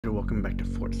Welcome back to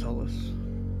Fort Solis.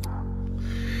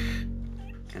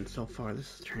 And so far,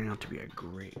 this is turning out to be a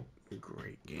great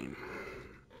game.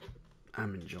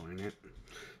 I'm enjoying it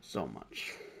so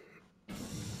much.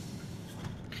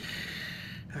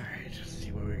 Alright, let's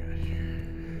see what we got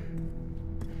here.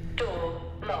 Door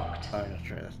locked. Alright, let's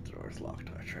try this. The door's locked.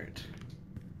 That's right.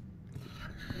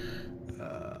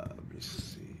 Let me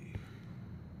see.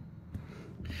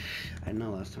 I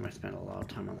know last time I spent a lot of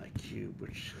time on that cube,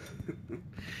 which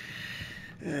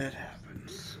it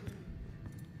happens.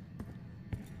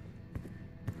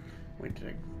 Wait, did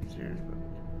I seriously?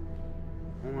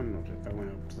 I want to know if I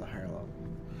went up to the higher level.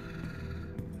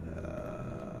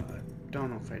 I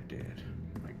don't know if I did.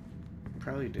 I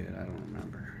probably did. I don't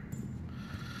remember.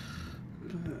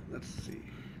 But let's see.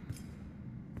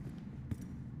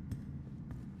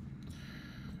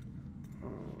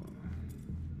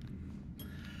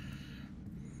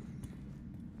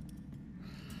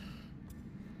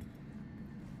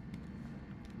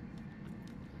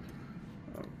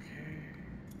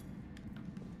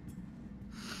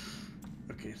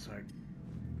 Okay, so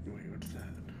wait, what's that?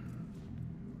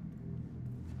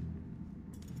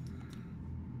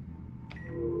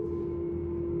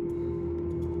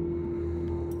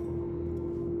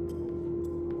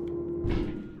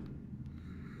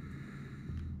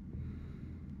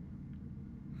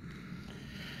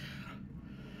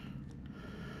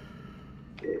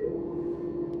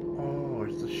 Oh,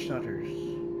 it's the shutters.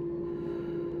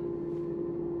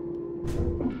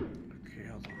 Okay,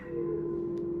 hold on.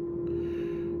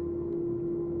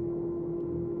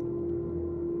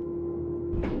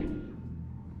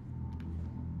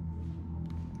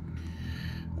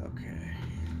 Okay.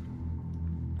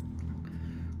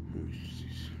 I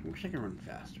wish I could run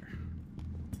faster.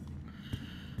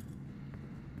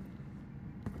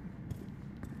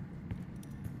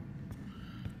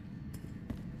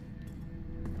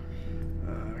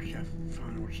 I gotta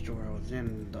find which door I was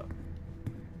in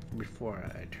before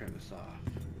I turned this off.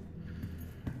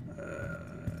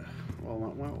 Well,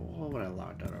 what would I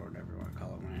logged out or whatever you want to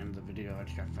call it when I end the video? I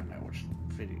just gotta find out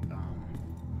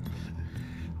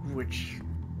which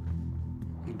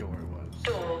door it was.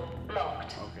 Door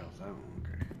locked. Okay, so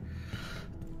okay.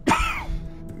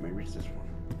 Maybe it's this one.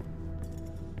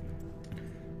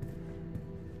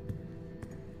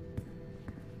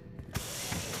 I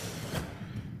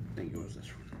think it was this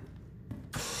one.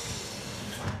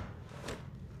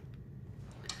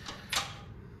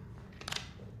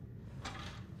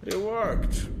 It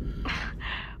worked.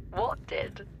 What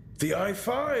did? The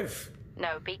i5.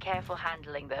 No, be careful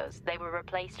handling those. They were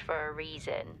replaced for a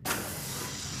reason.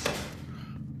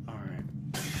 Alright.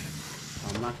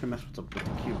 I'm not gonna mess with the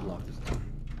cube block this time.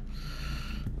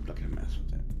 I'm not gonna mess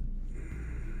with it.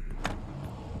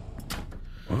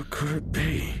 What could it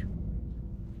be?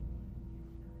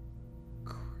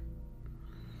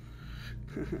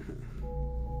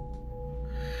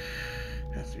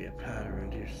 Has to be a pad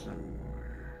around here somewhere.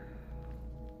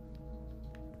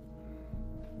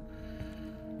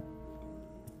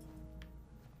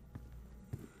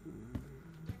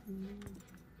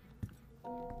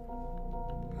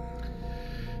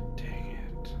 Dang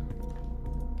it.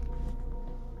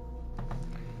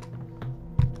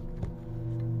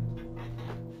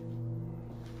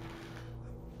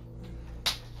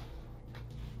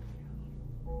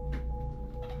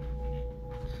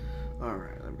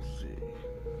 Alright, let me see.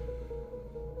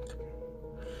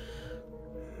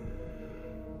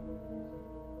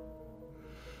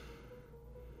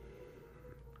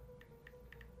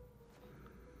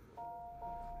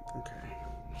 Okay,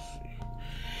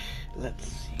 let's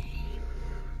see.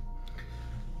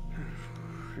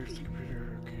 Here's the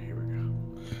computer. Okay, here we go.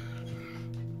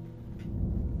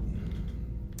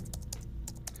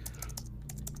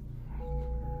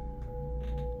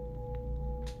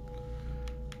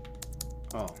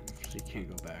 Oh, so you can't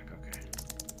go back, okay.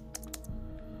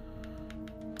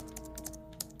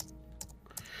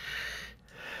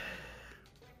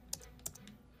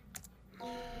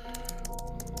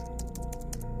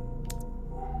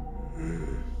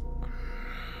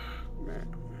 Man.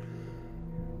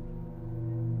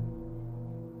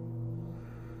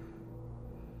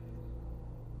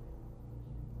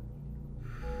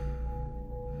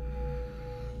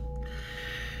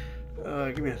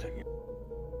 Give me a second.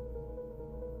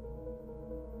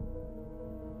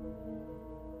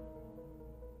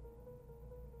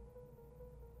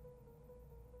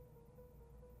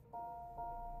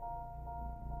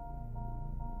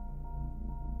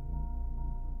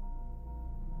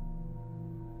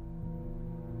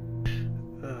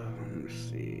 Let me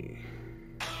see.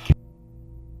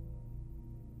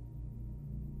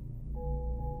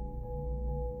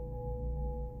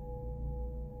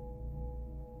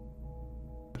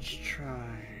 Let's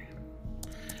try.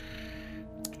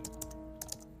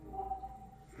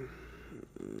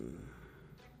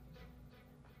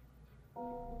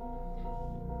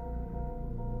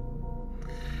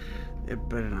 It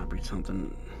better not be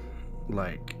something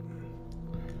like.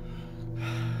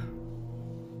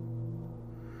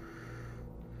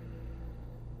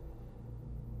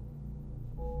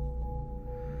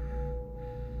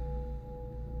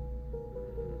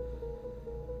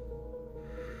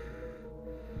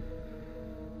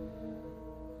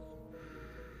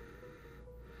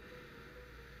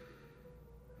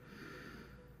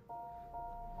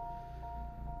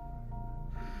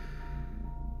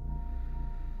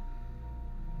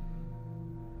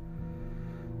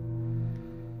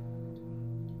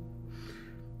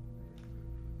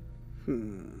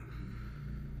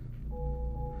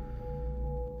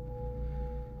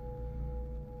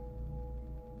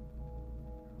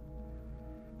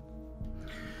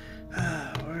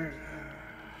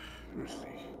 Let's see.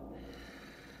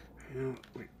 You know,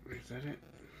 wait, is that it?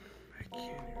 I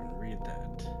can't even read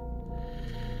that.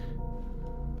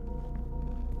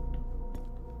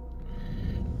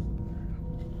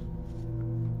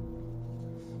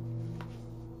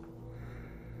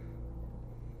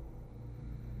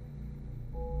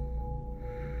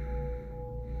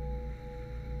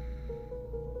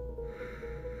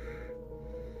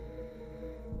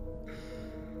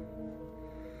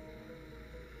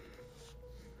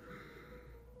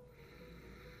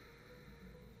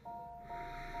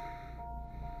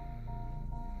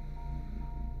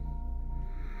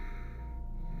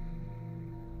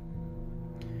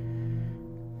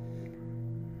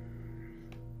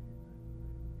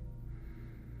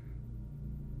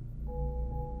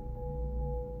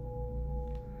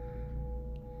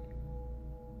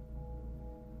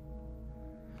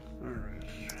 Alright,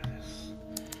 let's try this.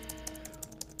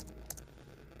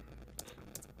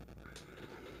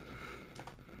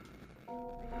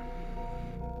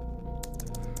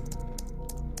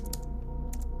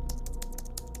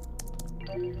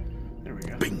 There we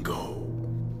go. Bingo.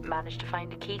 Managed to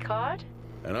find a key card?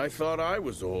 And I thought I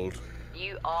was old.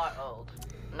 You are old.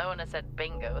 No one has said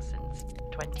bingo since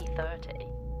 2030.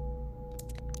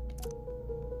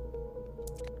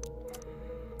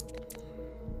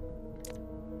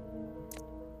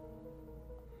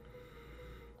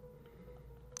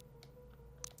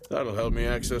 That'll help me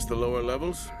access the lower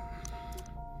levels.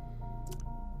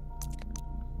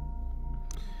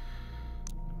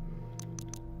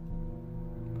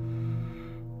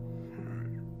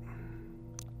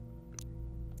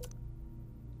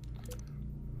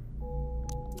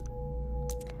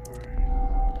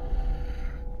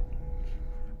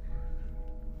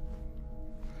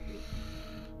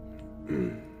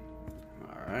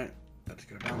 Alright, let's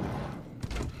go down there.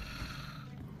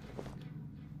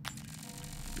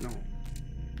 No.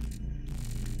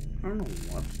 I don't know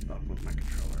what's up with my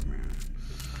controller, man.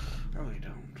 I really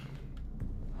don't.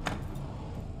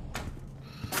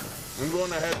 I'm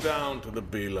going to head down to the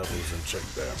B levels and check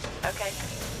there. Okay.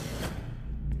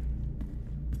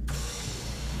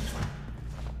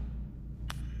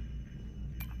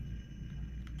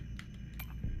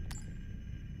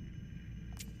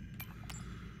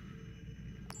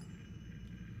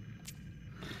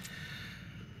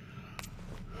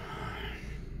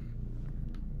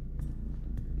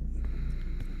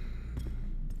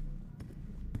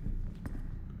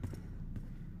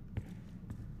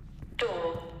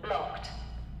 Door locked.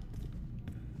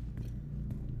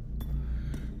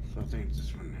 So I think it's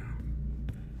this one now.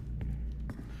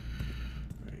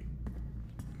 Wait.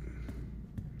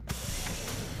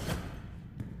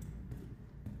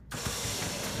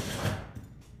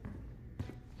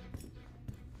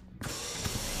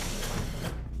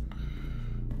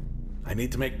 I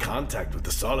need to make contact with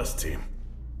the Solis team.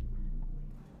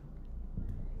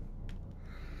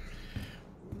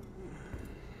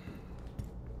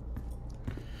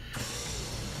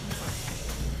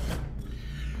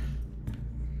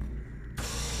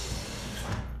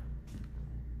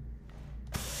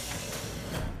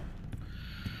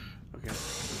 Okay.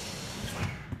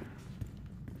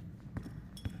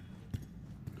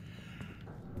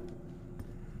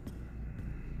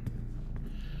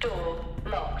 Door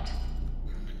locked.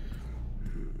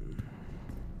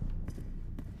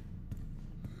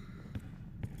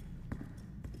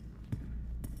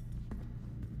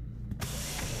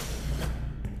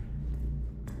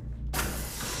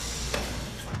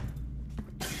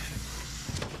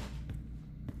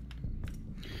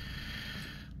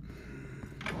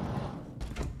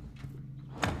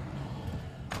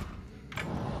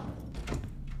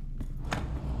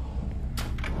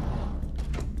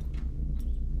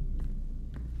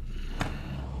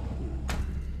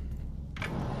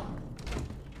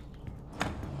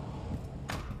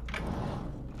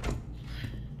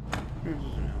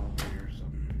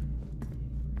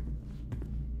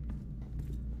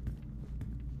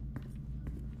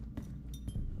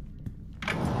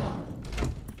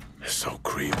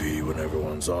 creepy when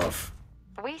everyone's off.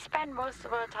 We spend most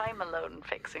of our time alone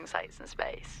fixing sites in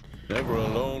space. Never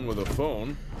alone with a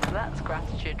phone. That's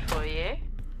gratitude for you.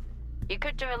 You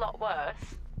could do a lot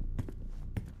worse.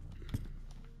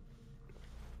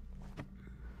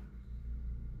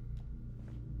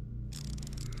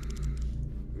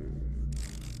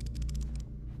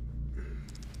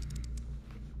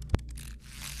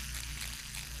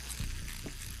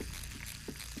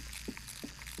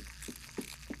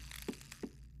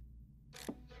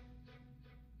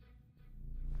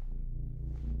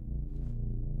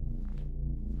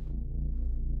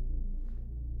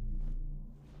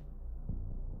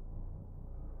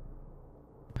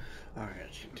 Alright,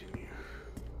 let's continue.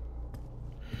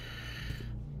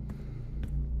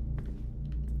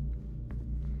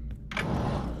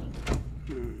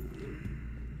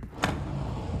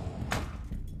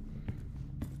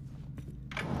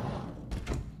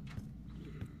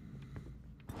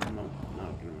 No,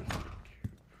 not gonna mess with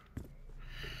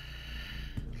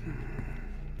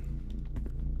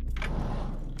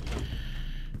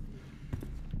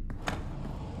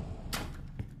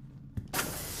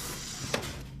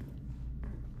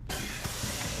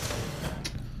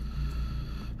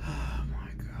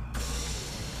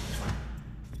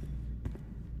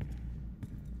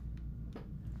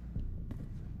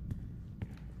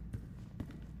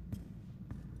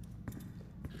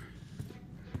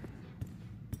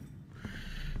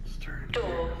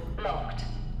Door locked.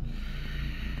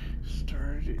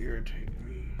 Started to irritate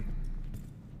me.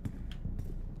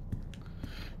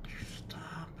 Would you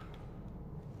stop?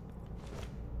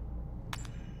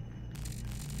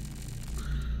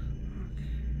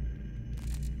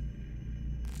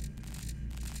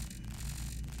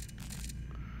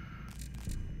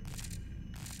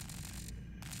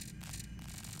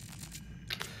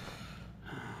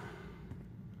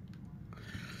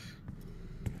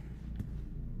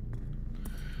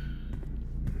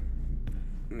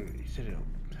 You said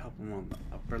it'll help them on the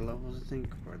upper levels, I think,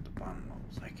 or the bottom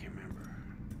levels. I can't remember.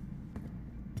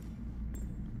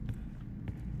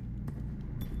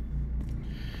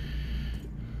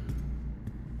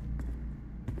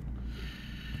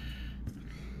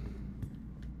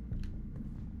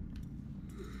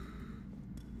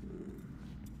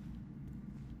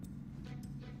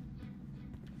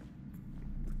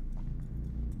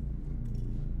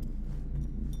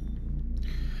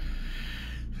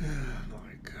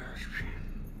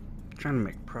 Trying to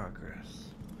make progress.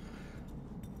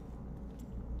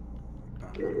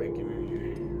 But I'm not making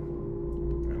any.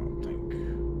 I don't think.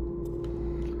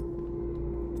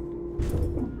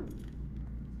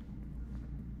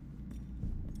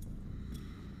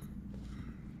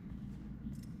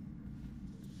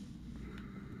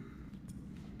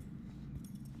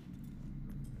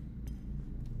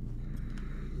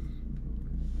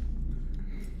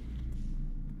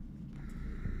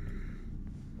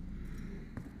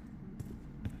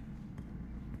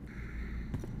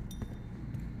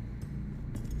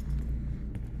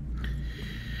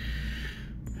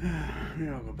 Maybe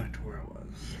I'll go back to where I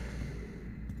was.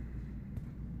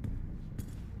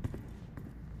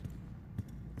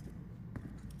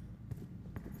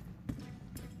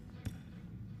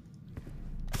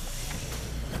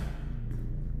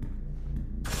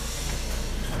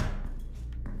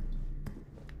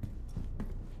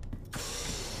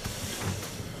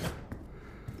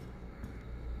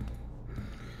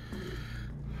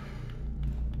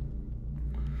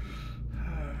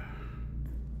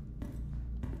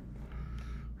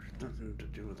 Nothing to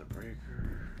do with a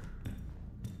breaker.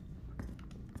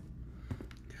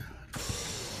 God.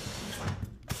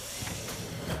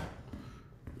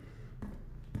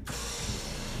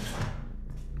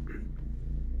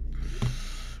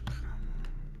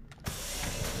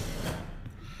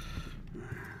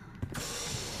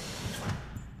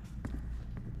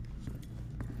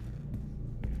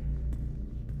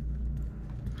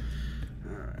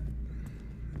 All right.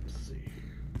 Let's see.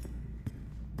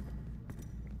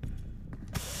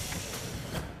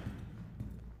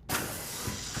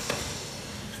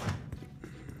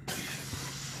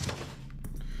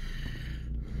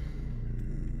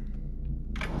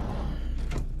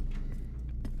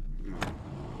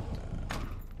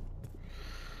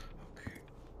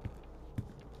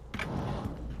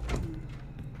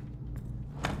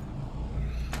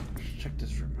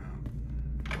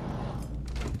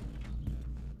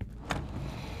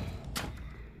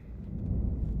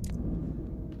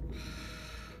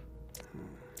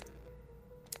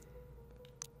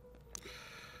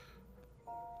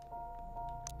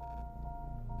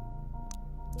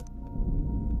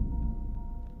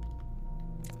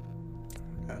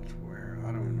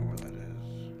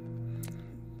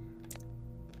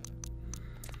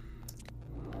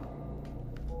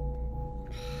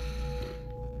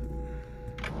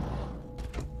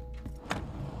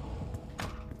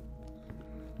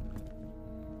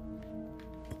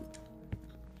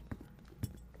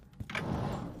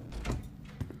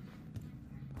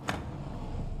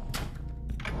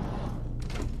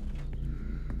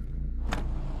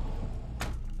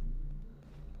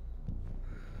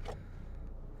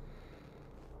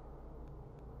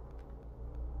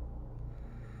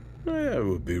 It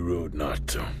would be rude not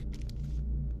to.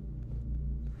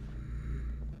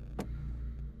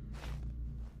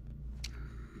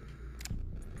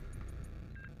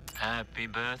 Happy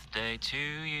birthday to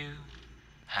you.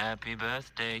 Happy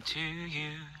birthday to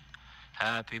you.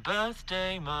 Happy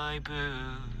birthday, my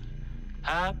boo.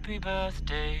 Happy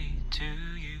birthday to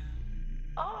you.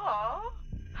 Oh,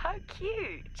 how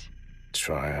cute.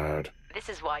 Try hard. This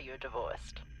is why you're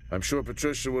divorced. I'm sure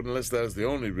Patricia wouldn't list that as the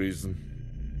only reason.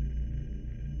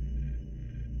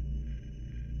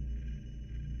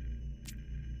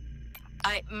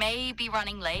 I may be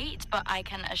running late, but I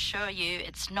can assure you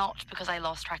it's not because I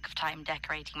lost track of time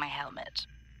decorating my helmet.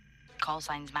 Call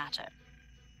signs matter.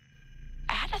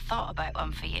 I had a thought about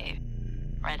one for you.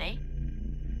 Ready?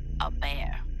 A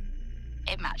bear.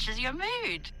 It matches your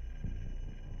mood.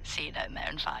 See you down there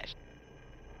in 5.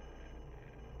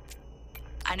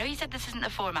 I know you said this isn't the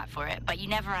format for it, but you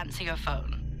never answer your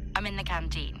phone. I'm in the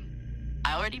canteen.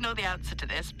 I already know the answer to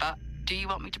this, but do you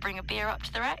want me to bring a beer up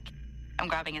to the wreck? I'm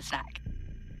grabbing a snack.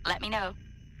 Let me know.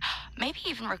 Maybe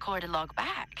even record a log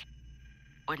back.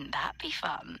 Wouldn't that be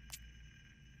fun?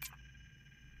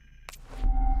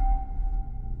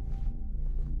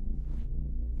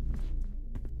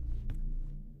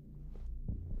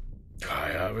 I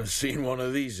haven't seen one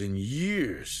of these in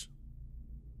years.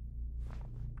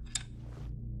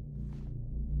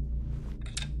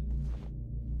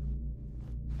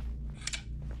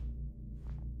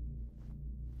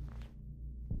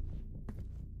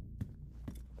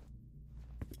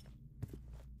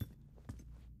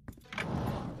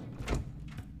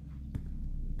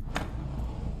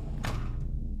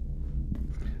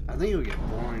 I think it would get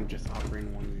boring just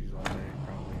operating one of these all day,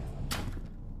 probably.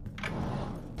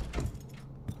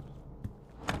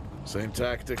 Same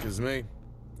tactic as me.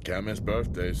 Can't miss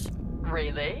birthdays.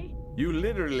 Really? You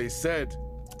literally said,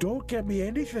 "Don't get me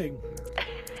anything."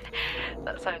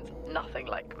 That sounds nothing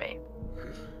like me.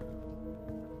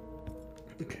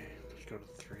 Okay, let's go to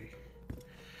 3.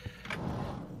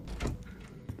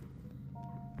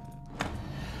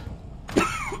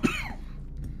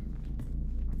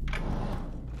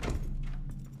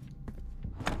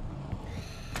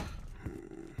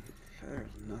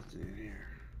 There's nothing in here.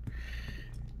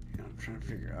 I'm trying to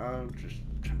figure out, just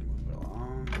trying to move it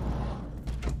along.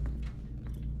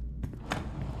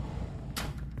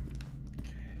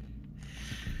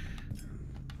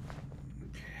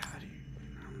 Okay, how do you,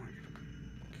 how am I gonna,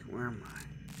 okay, where am I?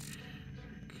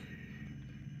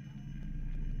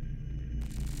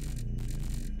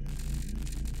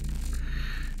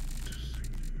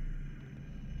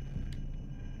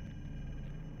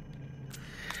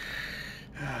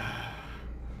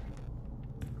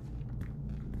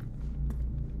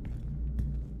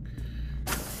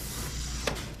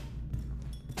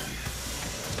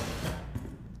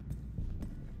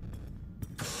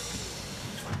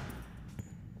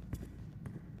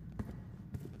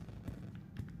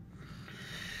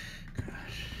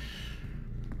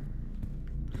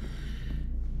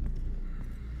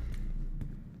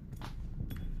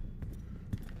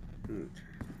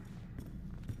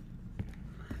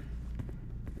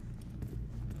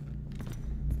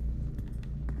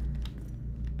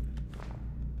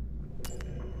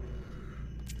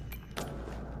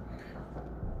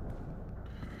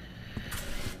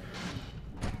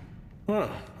 Well,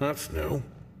 that's new.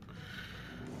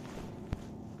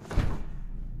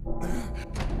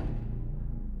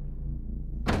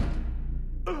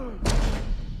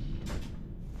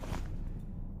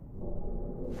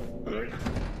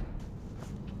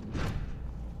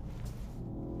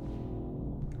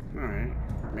 Alright,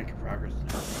 making progress.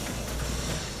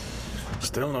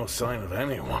 Still no sign of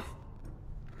anyone.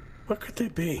 What could they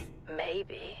be?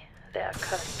 Maybe they're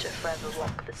cursed to forever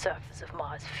walk the surface of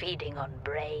Mars feeding on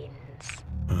brains.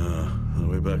 Are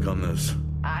we back on this?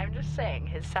 I'm just saying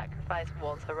his sacrifice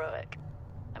was heroic.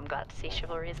 I'm glad to see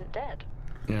chivalry isn't dead.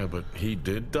 Yeah, but he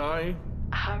did die?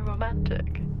 How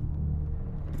romantic.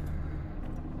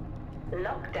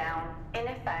 Lockdown in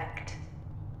effect.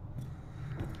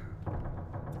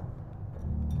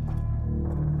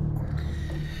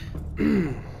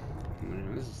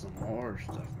 Man, this is some horror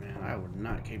stuff, man. I would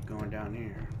not keep going down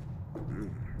here.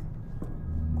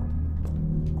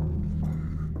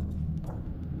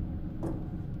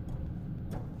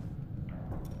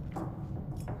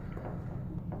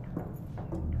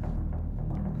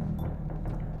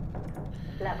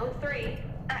 Level 3,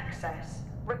 access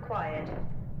required.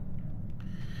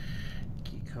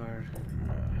 Key card.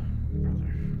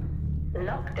 Brother.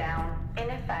 Lockdown in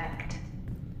effect.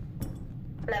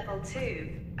 Level 2,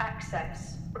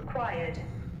 access required.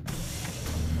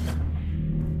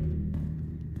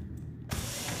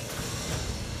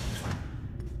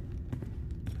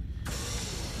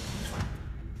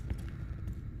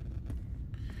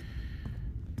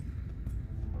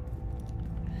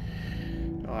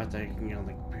 Oh, I thought you can get on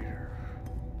the computer.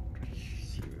 Let's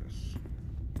see this.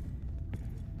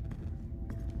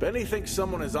 Benny thinks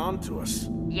someone is on to us.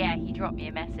 Yeah, he dropped me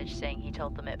a message saying he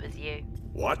told them it was you.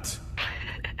 What?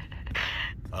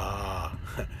 Ah,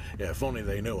 yeah, if only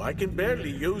they knew. I can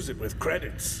barely use it with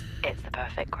credits. It's the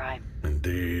perfect crime.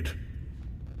 Indeed.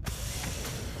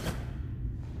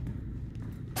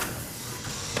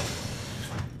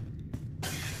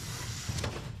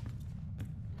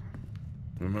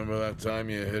 Remember that time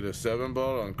you hit a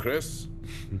 7-ball on Chris?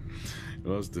 He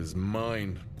lost his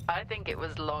mind. I think it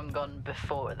was long gone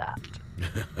before that.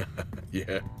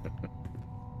 Yeah.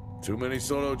 Too many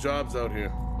solo jobs out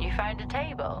here. You found a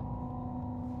table?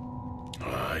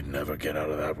 I'd never get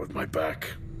out of that with my back.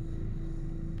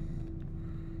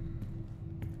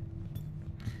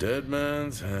 Dead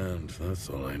man's hand, that's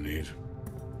all I need.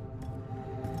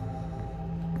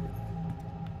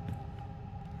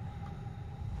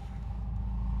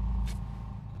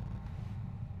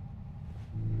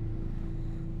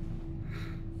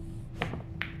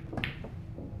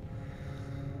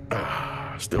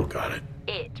 Still got it.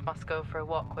 It must go for a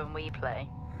walk when we play.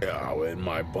 Yeah, in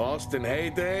my Boston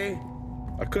heyday,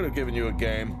 I could have given you a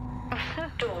game.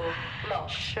 Door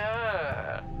locked.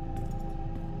 Sure.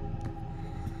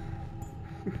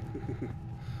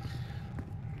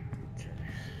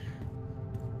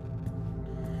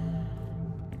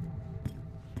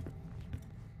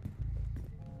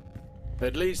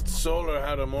 At least Solar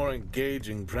had a more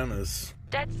engaging premise.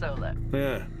 Dead Solar.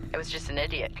 Yeah. It was just an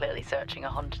idiot clearly searching a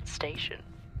haunted station.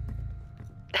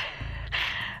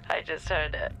 I just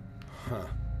heard it. Huh.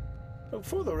 Well,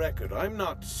 for the record, I'm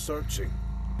not searching.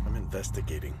 I'm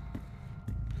investigating.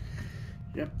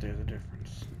 Yep, there's a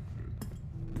difference.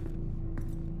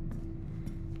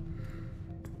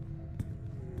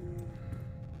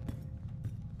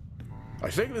 I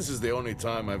think this is the only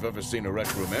time I've ever seen a rec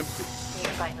room empty. You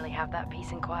finally have that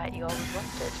peace and quiet you always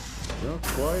wanted. Not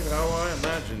quite how I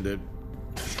imagined it.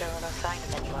 Still no sign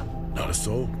of anyone. Not a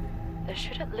soul. There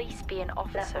should at least be an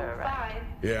officer around.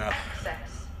 Yeah.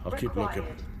 Access I'll keep looking.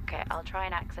 required. Okay, I'll try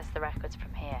and access the records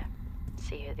from here.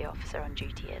 See who the officer on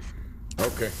duty is.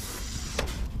 Okay.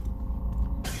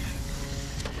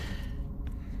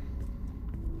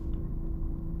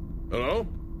 Hello?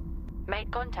 Made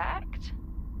contact?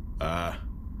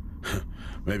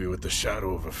 Maybe with the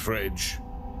shadow of a fridge.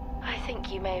 I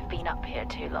think you may have been up here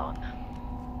too long.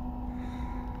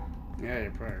 Yeah,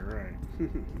 you're probably right.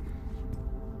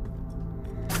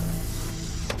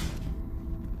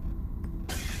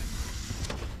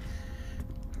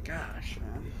 Gosh,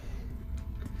 man.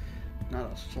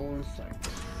 Not a soul in sight.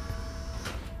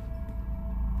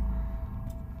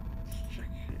 Let's check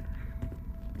here.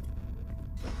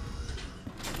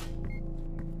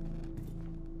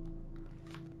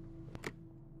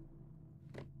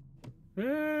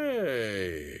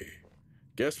 Hey.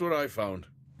 Guess what I found?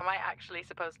 Am I actually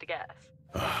supposed to guess?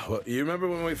 Well, you remember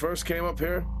when we first came up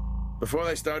here? Before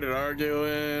they started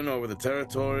arguing over the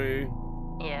territory?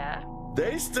 Yeah.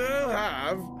 They still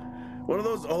have one of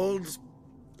those old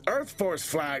Earth Force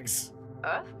flags.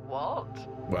 Earth what?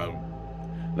 Well,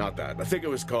 not that. I think it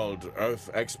was called Earth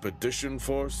Expedition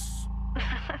Force.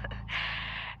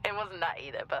 It wasn't that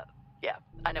either, but yeah,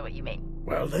 I know what you mean.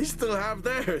 Well, they still have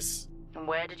theirs. And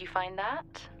where did you find that?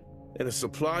 In a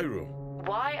supply room.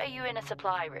 Why are you in a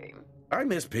supply room? I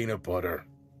miss peanut butter.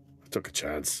 I took a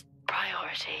chance.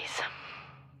 Priorities.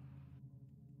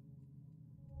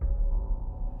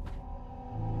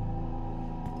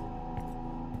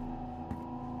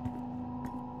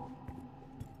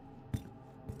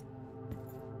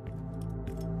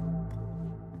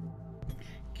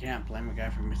 Can't blame a guy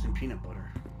for missing peanut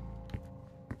butter.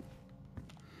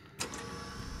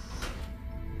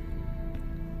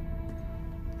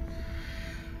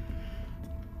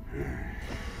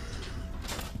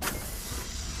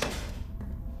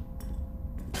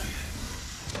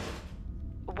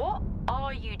 What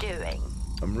are you doing?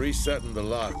 I'm resetting the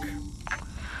lock.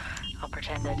 I'll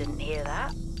pretend I didn't hear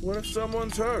that. What if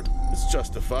someone's hurt? It's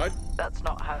justified. That's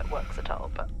not how it works at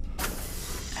all, but...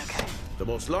 Okay. The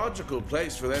most logical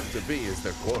place for them to be is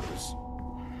their quarters.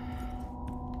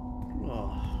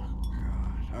 Oh,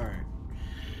 God. Alright.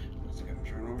 Let's get him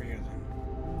turn over here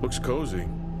then. Looks cozy.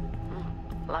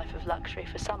 Life of luxury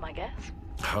for some, I guess.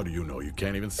 How do you know? You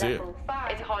can't even see it. Level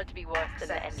 5. It's hard to be worse than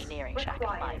the Access engineering shack at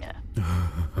required.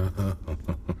 Minor.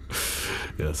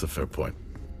 Yeah, that's a fair point.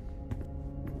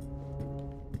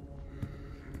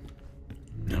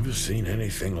 Never seen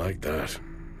anything like that.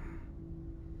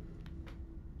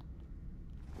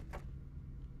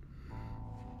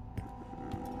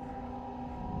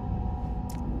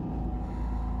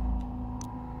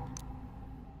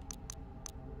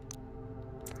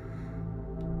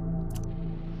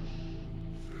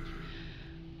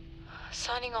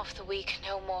 Signing off the week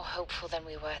no more hopeful than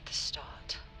we were at the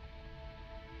start.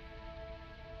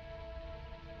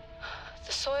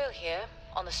 The soil here,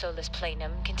 on the Solis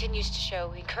planum, continues to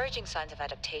show encouraging signs of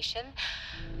adaptation,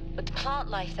 but the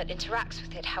plant life that interacts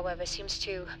with it, however, seems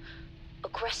to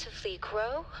aggressively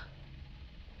grow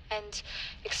and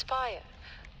expire.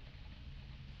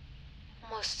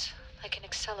 Almost like an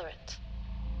accelerant.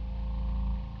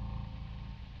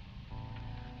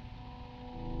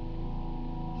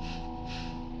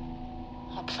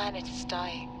 Our planet is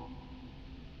dying.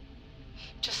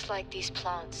 Just like these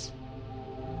plants.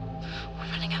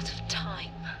 We're running out of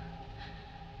time.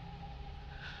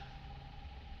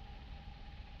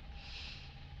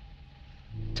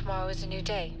 Tomorrow is a new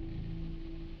day.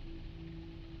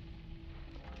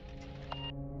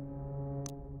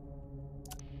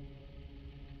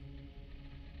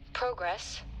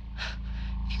 Progress,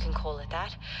 if you can call it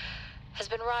that, has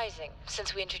been rising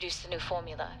since we introduced the new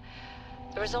formula.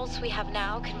 The results we have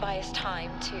now can buy us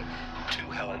time to...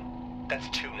 2, Helen. That's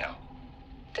 2 now.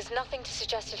 There's nothing to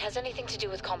suggest it has anything to do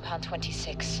with Compound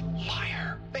 26.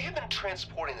 Liar. They have been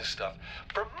transporting this stuff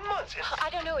for months. I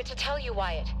don't know what to tell you,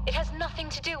 Wyatt. It has nothing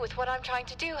to do with what I'm trying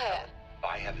to do here.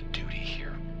 I have a duty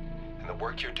here. And the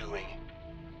work you're doing,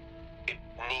 it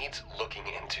needs looking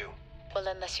into. Well,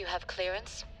 unless you have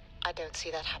clearance, I don't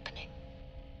see that happening.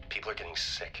 People are getting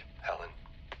sick, Helen.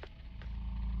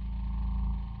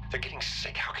 They're getting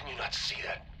sick. How can you not see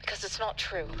that? Because it's not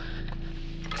true.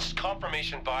 This is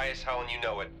confirmation bias, Helen. You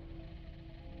know it.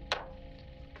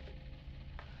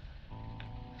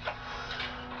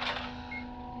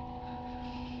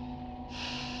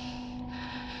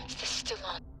 Is this still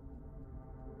on?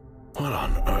 What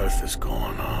on earth is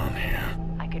going on here?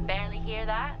 I could barely hear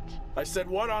that. I said,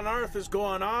 what on earth is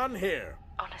going on here?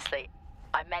 Honestly,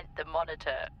 I meant the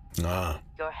monitor. Ah,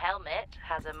 Your helmet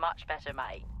has a much better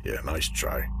mic. yeah, nice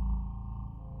try.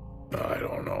 I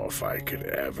don't know if I could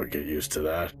ever get used to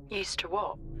that. Used to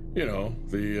what? You know,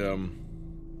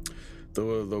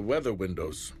 the weather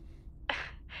windows.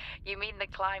 You mean the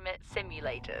climate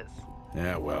simulators?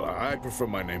 Yeah, well, I prefer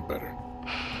my name better.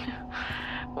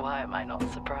 Why am I not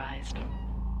surprised?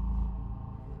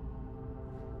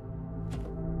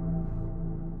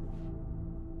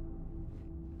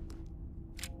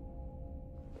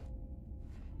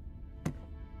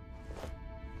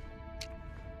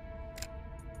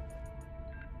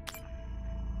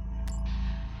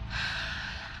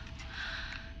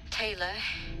 Taylor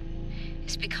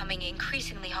is becoming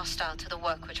increasingly hostile to the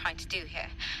work we're trying to do here.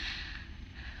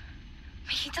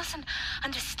 He doesn't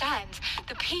understand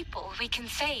the people we can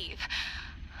save.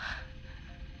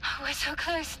 We're so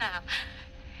close now.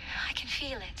 I can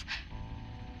feel it.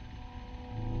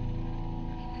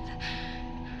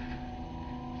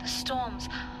 The storms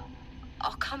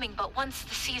are coming, but once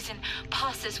the season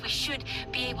passes, we should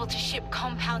be able to ship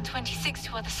Compound 26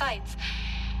 to other sites.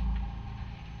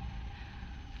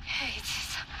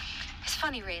 It's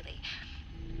funny, really.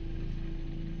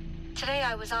 Today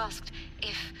I was asked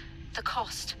if the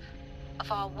cost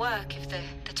of our work, if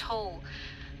the toll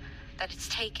that it's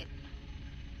taken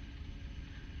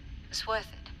was worth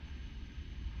it.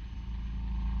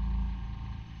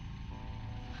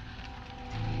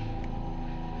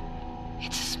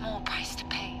 It's a small price to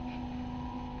pay.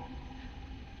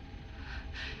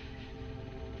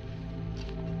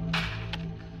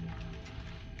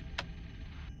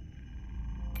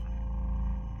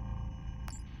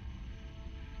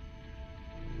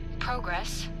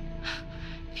 Progress,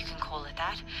 if you can call it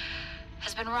that,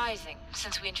 has been rising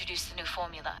since we introduced the new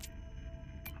formula.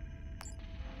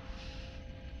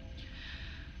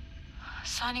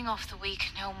 Signing off the week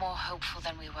no more hopeful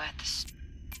than we were at the start.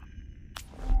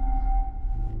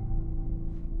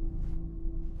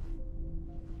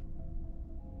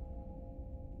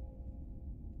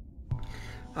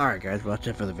 Alright guys, well, that's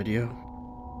it for the video.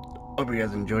 Hope you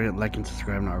guys enjoyed it. Like and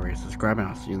subscribe, not already subscribe, and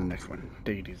I'll see you in the next one.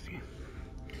 Take it easy.